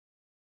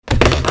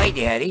Hi,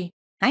 Daddy.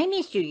 Hi,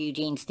 Mr.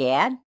 Eugene's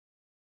dad.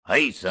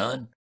 Hey,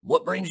 son.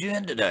 What brings you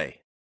in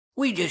today?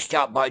 We just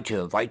stopped by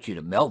to invite you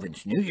to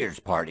Melvin's New Year's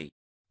party.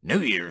 New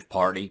Year's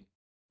party?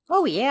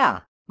 Oh, yeah.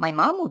 My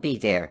mom will be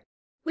there.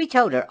 We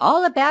told her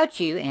all about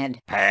you and...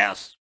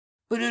 Pass.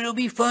 But it'll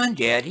be fun,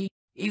 Daddy.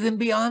 Even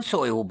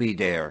Beyonce will be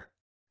there.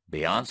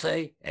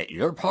 Beyonce? At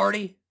your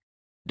party?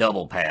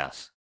 Double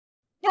pass.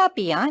 Not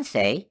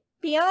Beyonce.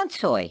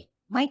 Beyonce.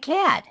 My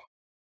cat.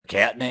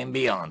 Cat named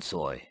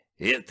Beyonce.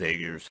 It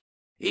figures.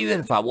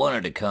 Even if I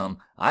wanted to come,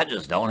 I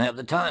just don't have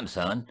the time,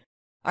 son.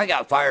 I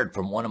got fired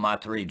from one of my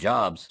 3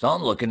 jobs, so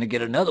I'm looking to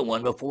get another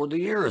one before the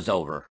year is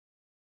over.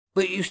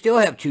 But you still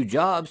have 2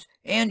 jobs,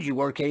 and you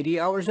work 80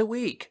 hours a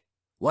week.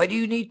 Why do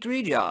you need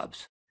 3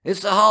 jobs?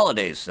 It's the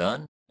holidays,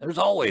 son. There's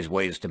always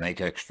ways to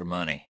make extra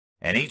money.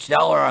 And each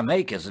dollar I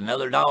make is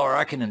another dollar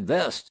I can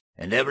invest.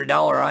 And every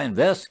dollar I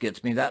invest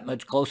gets me that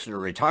much closer to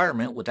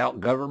retirement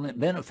without government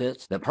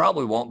benefits that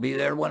probably won't be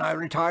there when I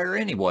retire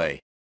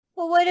anyway.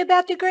 Well, what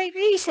about the Great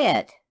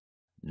Reset?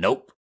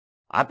 Nope.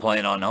 I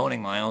plan on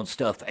owning my own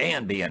stuff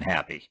and being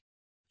happy.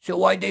 So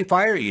why'd they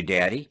fire you,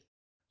 Daddy?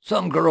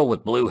 Some girl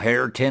with blue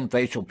hair, 10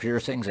 facial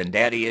piercings, and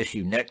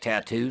daddy-issue neck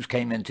tattoos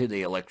came into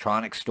the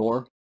electronics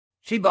store.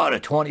 She bought a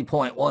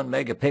 20.1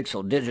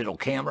 megapixel digital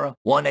camera,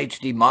 1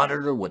 HD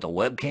monitor with a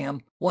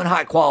webcam, 1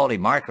 high-quality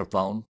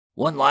microphone,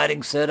 1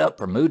 lighting setup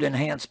for mood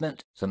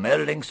enhancement, some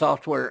editing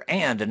software,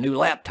 and a new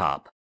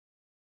laptop.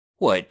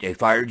 What, they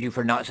fired you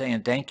for not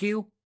saying thank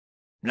you?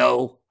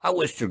 No, I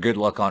wished her good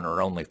luck on her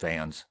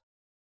OnlyFans.